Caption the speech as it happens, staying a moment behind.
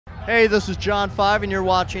Hey, this is John 5 and you're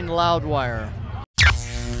watching Loudwire.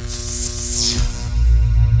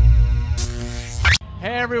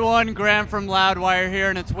 Hey everyone, Graham from Loudwire here,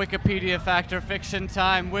 and it's Wikipedia Fact or Fiction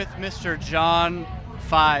time with Mr. John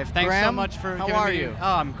 5. Thanks Graham, so much for how are me. you?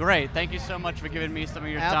 Oh, I'm great. Thank you so much for giving me some of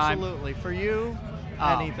your time. Absolutely. For you,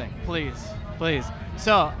 anything. Please, please.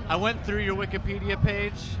 So, I went through your Wikipedia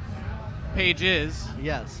pages,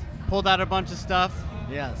 Yes. pulled out a bunch of stuff.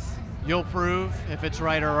 Yes. You'll prove if it's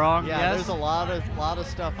right or wrong. Yeah, yes? there's a lot of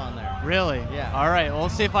stuff on there. Really? Yeah. All right, well, we'll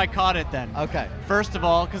see if I caught it then. Okay. First of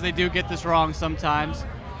all, because they do get this wrong sometimes,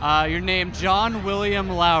 your name, John William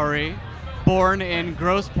Lowry, born in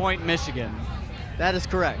Grosse Pointe, Michigan. That is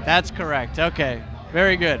correct. That's correct. Okay,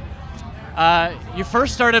 very good. You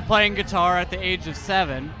first started playing guitar at the age of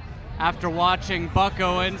 7 after watching Buck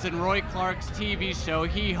Owens and Roy Clark's TV show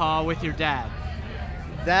Hee Haw with your dad.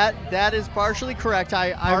 That is partially correct.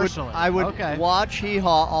 I would Okay. watch Hee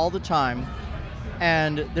Haw all the time,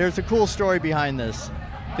 and there's a cool story behind this.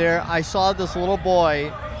 I saw this little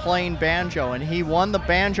boy playing banjo, and he won the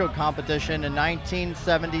banjo competition in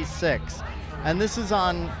 1976, and this is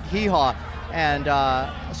on Hee Haw, and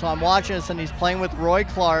so I'm watching this, and he's playing with Roy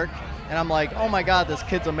Clark, and I'm like, oh my God, this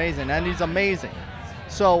kid's amazing, and he's amazing.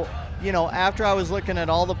 So, you know, after I was looking at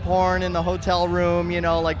all the porn in the hotel room, you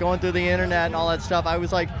know, like going through the internet and all that stuff, I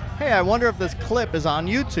was like, hey, I wonder if this clip is on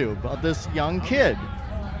YouTube of this young kid.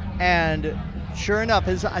 And sure enough,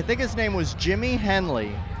 I think his name was Jimmy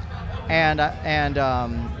Henley, and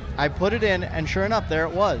I put it in, and sure enough, there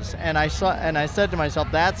it was. And I said to myself,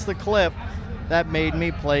 that's the clip that made me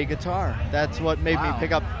play guitar. That's what made me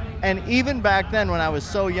pick up. And even back then, when I was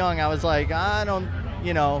so young, I was like, I don't,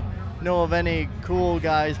 know of any cool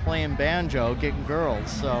guys playing banjo getting girls,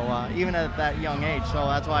 so even at that young age, so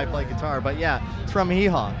that's why I play guitar. But yeah, it's from Hee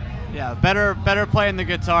Haw. Yeah, better playing the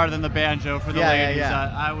guitar than the banjo for the ladies,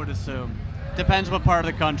 yeah. I would assume. Depends what part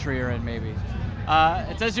of the country you're in, maybe.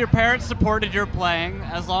 It says your parents supported your playing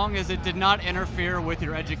as long as it did not interfere with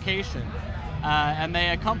your education, and they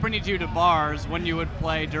accompanied you to bars when you would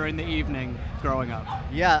play during the evening growing up.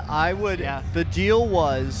 Yeah, I would. Yeah. The deal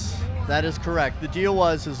was, that is correct. The deal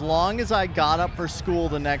was, as long as I got up for school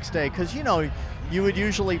the next day, because you would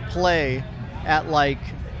usually play at like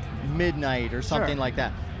midnight or something like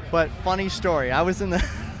that. But funny story, I was in the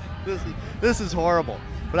this is horrible,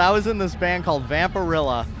 but I was in this band called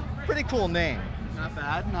Vampirilla. Pretty cool name. Not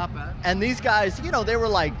bad, not bad. And these guys, they were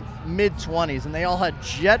like mid-20s, and they all had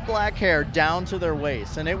jet black hair down to their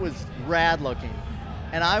waist, and it was rad looking.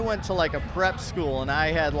 And I went to like a prep school, and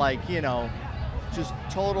I had like, just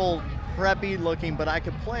total preppy looking, but I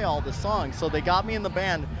could play all the songs. So they got me in the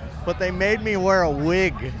band, but they made me wear a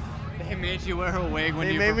wig. They made you wear a wig when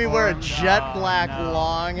you They made me wear a jet black,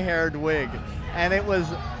 long-haired wig, and it was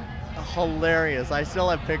hilarious. I still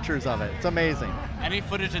have pictures of it. It's amazing. Any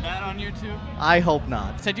footage of that on YouTube? I hope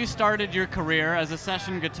not. Said you started your career as a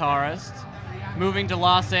session guitarist, moving to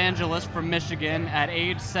Los Angeles from Michigan at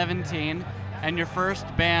age 17. And your first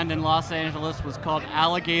band in Los Angeles was called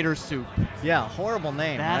Alligator Soup. Yeah, horrible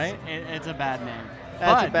name, right? It's a bad name.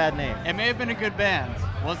 That's a bad name. It may have been a good band.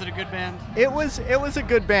 Was it a good band? It was a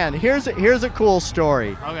good band. Here's a cool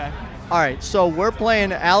story. Okay. All right, so we're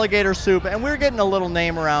playing Alligator Soup, and we're getting a little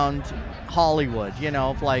name around Hollywood,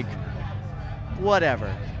 like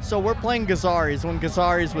whatever. So we're playing Gazzarri's when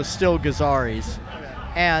Gazzarri's was still Gazzarri's.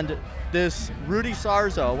 And this Rudy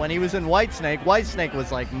Sarzo, when he was in Whitesnake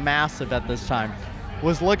was like massive at this time,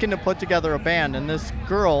 was looking to put together a band, and this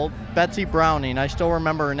girl, Betsy Browning, I still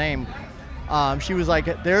remember her name, she was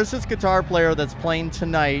like, there's this guitar player that's playing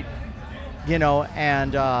tonight,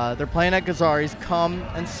 and they're playing at Gazzarri's, come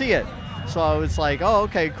and see it. So I was like, oh,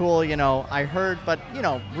 okay, cool, I heard, but,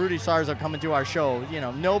 Rudy Sarzo coming to our show,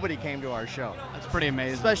 nobody came to our show. That's pretty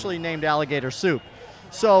amazing. Especially named Alligator Soup.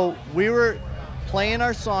 So we were playing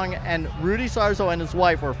our song, and Rudy Sarzo and his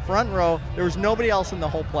wife were front row. There was nobody else in the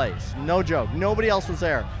whole place. No joke. Nobody else was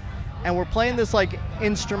there. And we're playing this like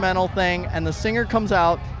instrumental thing, and the singer comes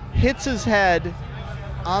out, hits his head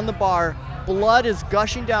on the bar, blood is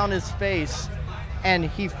gushing down his face, and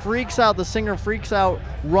he freaks out. The singer freaks out,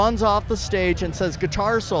 runs off the stage, and says,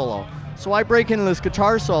 guitar solo. So I break into this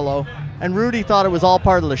guitar solo, and Rudy thought it was all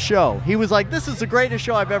part of the show. He was like, this is the greatest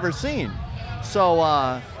show I've ever seen.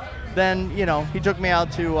 So then, he took me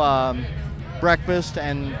out to breakfast,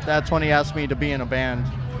 and that's when he asked me to be in a band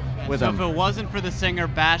with him. So if it wasn't for the singer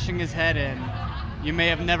bashing his head in, you may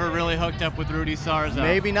have never really hooked up with Rudy Sarzo.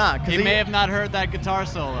 Maybe not. He may have not heard that guitar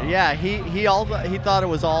solo. Yeah, he thought it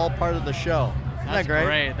was all part of the show. Isn't that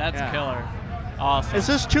great? That's killer. Awesome. Is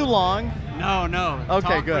this too long? No. Okay,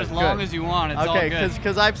 Talk good. for as long good. as you want. It's Okay, all good.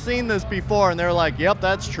 because I've seen this before, and they're like, "Yep,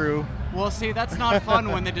 that's true." Well, see, that's not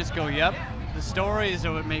fun when they just go, "Yep." The stories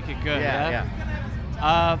are what make it good.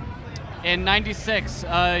 Yeah. In '96,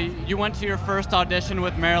 you went to your first audition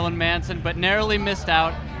with Marilyn Manson, but narrowly missed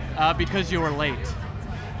out because you were late.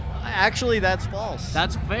 Actually, that's false.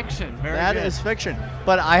 That's fiction. Very That good. is fiction.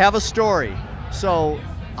 But I have a story. So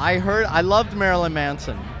I loved Marilyn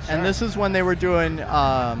Manson, Sure. and this is when they were doing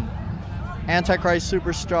Antichrist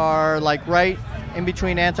Superstar, like right in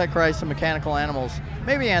between Antichrist and Mechanical Animals,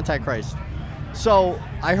 maybe Antichrist. So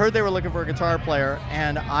I heard they were looking for a guitar player,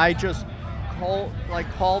 and I just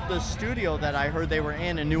called the studio that I heard they were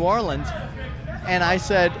in New Orleans, and I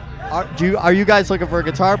said, "Are you guys looking for a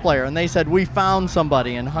guitar player?" And they said, "We found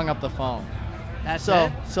somebody," and hung up the phone. That's So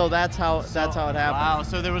it? so that's how it happened. Wow,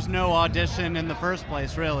 so there was no audition in the first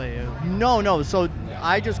place, really? No. So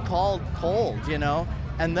I just called cold,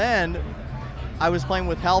 and then I was playing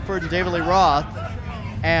with Halford and David Lee Roth,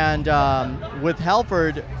 and with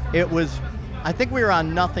Halford, it was, I think we were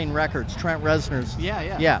on Nothing Records, Trent Reznor's.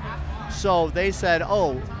 Yeah. So they said,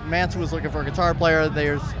 "Oh, Manson was looking for a guitar player."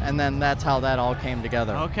 And then that's how that all came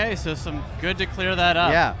together. Okay, so good to clear that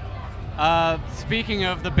up. Yeah. Speaking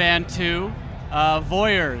of the band too,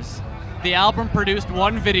 Voyeurs. The album produced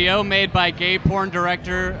one video made by gay porn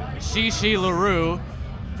director Shishi LaRue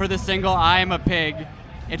for the single "I Am a Pig."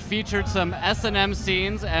 It featured some S&M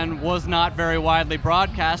scenes and was not very widely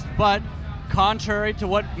broadcast, but contrary to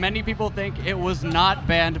what many people think, it was not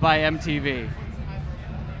banned by MTV.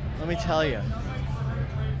 Let me tell you.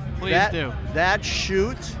 Please do. That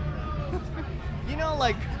shoot, when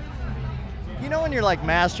you're like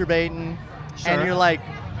masturbating, Sure. and you're like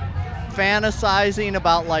fantasizing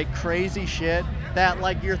about like crazy shit that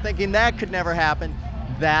like you're thinking that could never happen.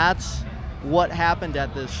 That's what happened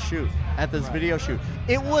at this shoot, at this video shoot.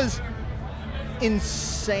 It was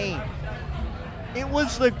insane. It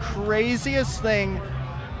was the craziest thing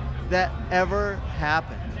that ever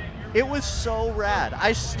happened. It was so rad.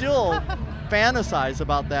 I still fantasize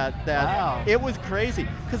about that. Wow. It was crazy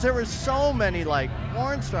because there were so many like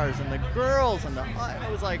porn stars and the girls and I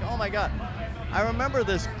was like, oh my god. I remember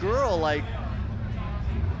this girl like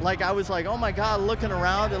I was like, oh my god, looking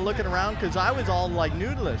around because I was all like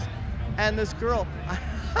nudeless, and this girl,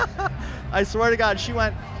 I swear to God, she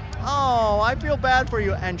went, "Oh, I feel bad for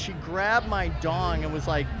you," and she grabbed my dong and was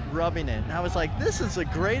like rubbing it, and I was like, this is the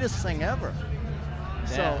greatest thing ever. Yeah,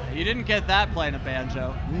 So you didn't get that playing a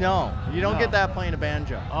banjo. no, you don't No. get that playing a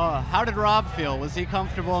banjo. How did Rob feel? Was he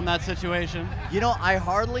comfortable in that situation? I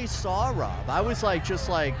hardly saw Rob. I was like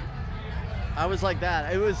I was like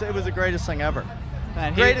that. It was the greatest thing ever.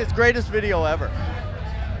 Man, Greatest video ever.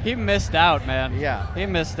 He missed out, man. Yeah. He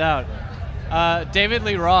missed out. David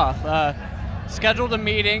Lee Roth scheduled a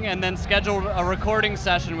meeting and then scheduled a recording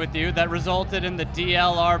session with you that resulted in the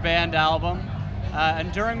DLR Band album.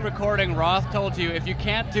 And during recording, Roth told you, if you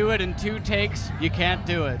can't do it in 2 takes, you can't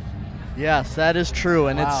do it. Yes, that is true,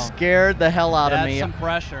 and Wow. it scared the hell out of That's me. some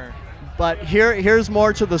pressure. But here's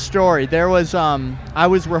more to the story. There was I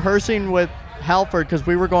was rehearsing with Halford because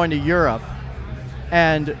we were going to Europe,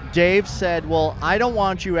 and Dave said, "Well, I don't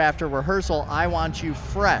want you after rehearsal. I want you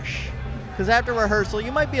fresh, because after rehearsal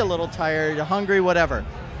you might be a little tired, hungry, whatever."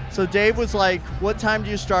 So Dave was like, "What time do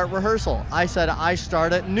you start rehearsal?" I said, "I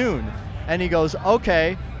start at noon," and he goes,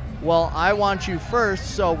 "Okay. Well, I want you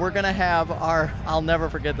first, so we're gonna have I'll never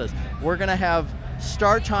forget this. We're gonna have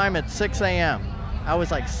start time at 6 a.m. I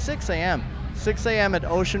was like, 6 a.m. 6 a.m. at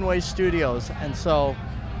Ocean Way Studios. And so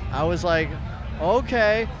I was like,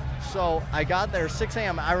 okay. So I got there 6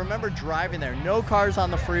 a.m. I remember driving there, no cars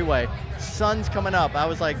on the freeway, sun's coming up. I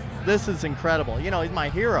was like, this is incredible. He's my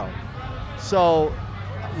hero. So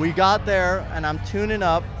we got there, and I'm tuning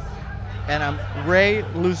up, and Ray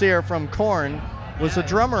Luzier from Korn was the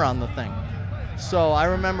drummer on the thing. So I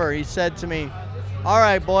remember he said to me, "All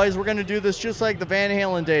right, boys, we're going to do this just like the Van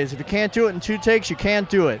Halen days. If you can't do it in 2 takes, you can't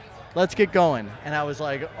do it. Let's get going." And I was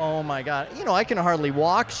like, oh my God. I can hardly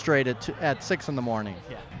walk straight at 6 in the morning.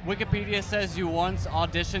 Yeah. Wikipedia says you once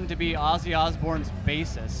auditioned to be Ozzy Osbourne's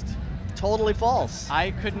bassist. Totally false.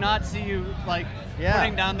 I could not see you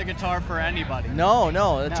putting down the guitar for anybody. No,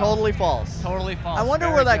 totally false. Totally false. I wonder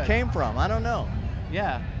Very where that good. came from. I don't know.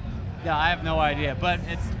 Yeah. Yeah, I have no idea, but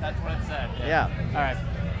that's what it said. Yeah. All right.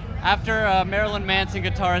 After Marilyn Manson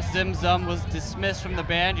guitarist Zim Zum was dismissed from the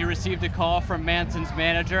band, you received a call from Manson's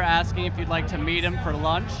manager asking if you'd like to meet him for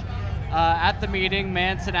lunch. At the meeting,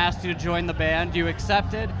 Manson asked you to join the band. You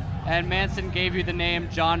accepted, and Manson gave you the name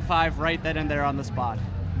John 5 right then and there on the spot.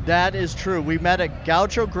 That is true. We met at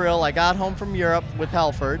Gaucho Grill. I got home from Europe with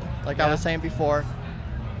Halford, like I Yeah. was saying before.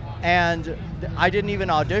 And I didn't even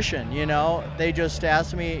audition, you know. He just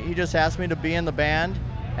asked me to be in the band.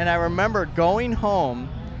 And I remember going home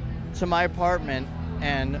to my apartment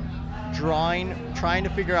and trying to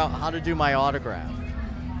figure out how to do my autograph.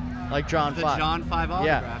 Like John 5. The John 5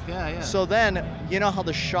 autograph, yeah. So then, you know how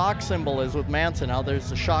the shock symbol is with Manson, how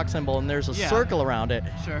there's a shock symbol and there's a circle around it.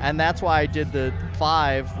 Sure. And that's why I did the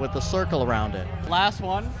 5 with the circle around it. Last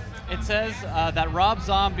one. It says that Rob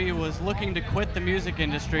Zombie was looking to quit the music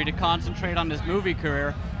industry to concentrate on his movie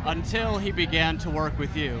career until he began to work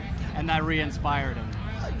with you, and that re-inspired him.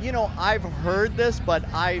 You know, I've heard this, but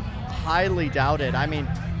I highly doubt it. I mean,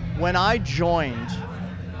 when I joined,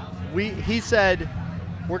 he said,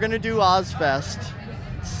 we're going to do Ozfest,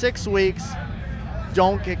 6 weeks,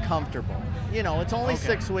 don't get comfortable. You know, it's only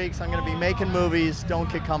 6 weeks, I'm going to be making movies, don't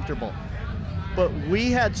get comfortable. But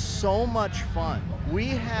we had so much fun. We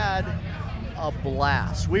had a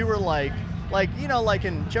blast. We were like, you know, like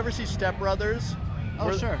did you ever see Step Brothers?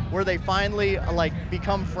 Oh, sure. Where they finally like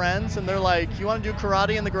become friends and they're like, you want to do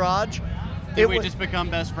karate in the garage? Did we just become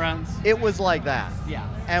best friends? It was like that. Yeah.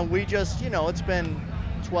 And we just, you know, it's been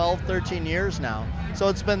 12, 13 years now. So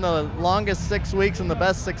it's been the longest 6 weeks and the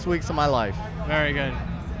best 6 weeks of my life. Very good.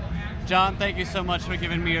 John, thank you so much for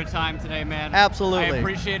giving me your time today, man. Absolutely. I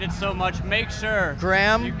appreciate it so much. Make sure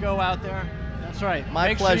Graham, you go out there. That's right.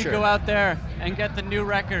 My pleasure. Make sure you go out there and get the new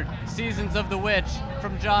record, Seasons of the Witch,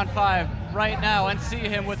 from John 5 right now, and see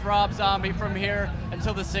him with Rob Zombie from here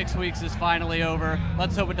until the 6 weeks is finally over.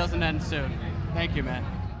 Let's hope it doesn't end soon. Thank you, man.